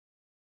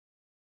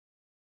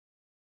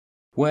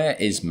Where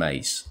is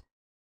MACE?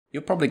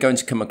 You're probably going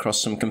to come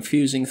across some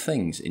confusing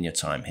things in your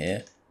time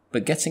here,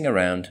 but getting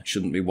around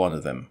shouldn't be one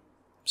of them.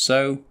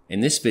 So,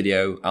 in this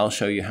video, I'll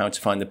show you how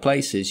to find the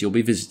places you'll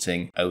be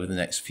visiting over the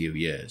next few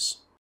years.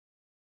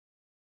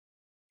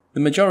 The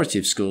majority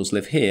of schools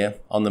live here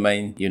on the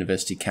main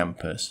university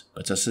campus,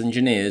 but us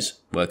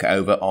engineers work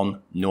over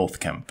on North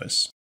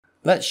Campus.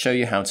 Let's show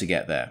you how to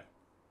get there.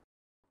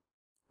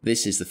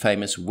 This is the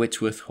famous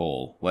Whitworth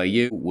Hall, where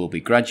you will be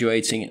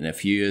graduating in a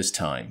few years'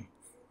 time.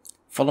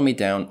 Follow me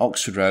down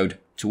Oxford Road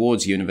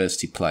towards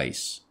University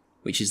Place,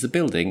 which is the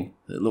building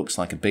that looks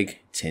like a big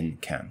tin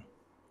can.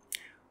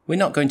 We're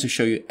not going to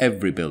show you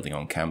every building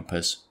on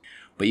campus,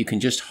 but you can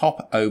just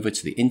hop over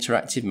to the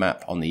interactive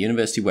map on the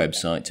university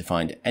website to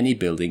find any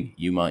building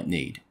you might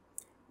need.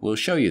 We'll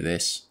show you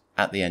this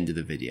at the end of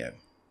the video.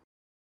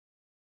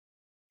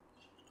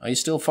 Are you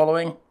still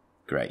following?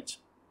 Great.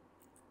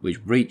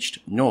 We've reached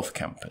North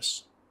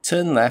Campus.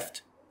 Turn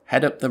left,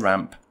 head up the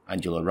ramp,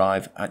 and you'll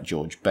arrive at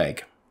George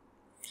Begg.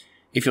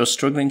 If you're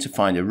struggling to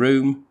find a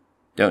room,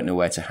 don't know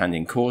where to hand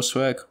in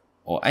coursework,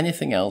 or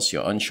anything else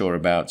you're unsure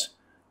about,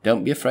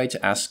 don't be afraid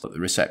to ask at the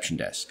reception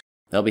desk.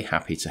 They'll be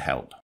happy to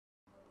help.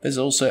 There's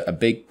also a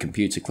big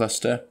computer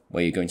cluster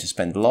where you're going to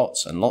spend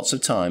lots and lots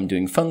of time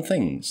doing fun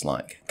things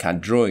like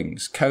CAD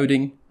drawings,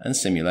 coding, and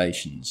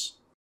simulations.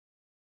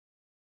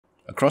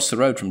 Across the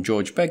road from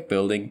George Begg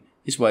building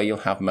is where you'll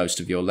have most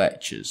of your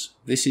lectures.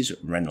 This is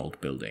Reynold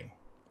building.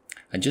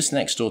 And just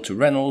next door to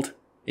Reynold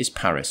is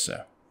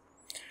Palliser.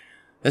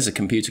 There's a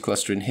computer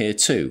cluster in here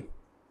too,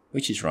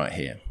 which is right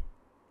here.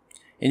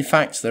 In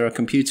fact, there are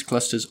computer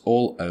clusters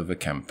all over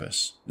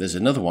campus. There's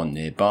another one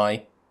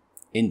nearby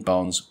in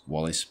Barnes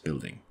Wallis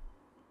building.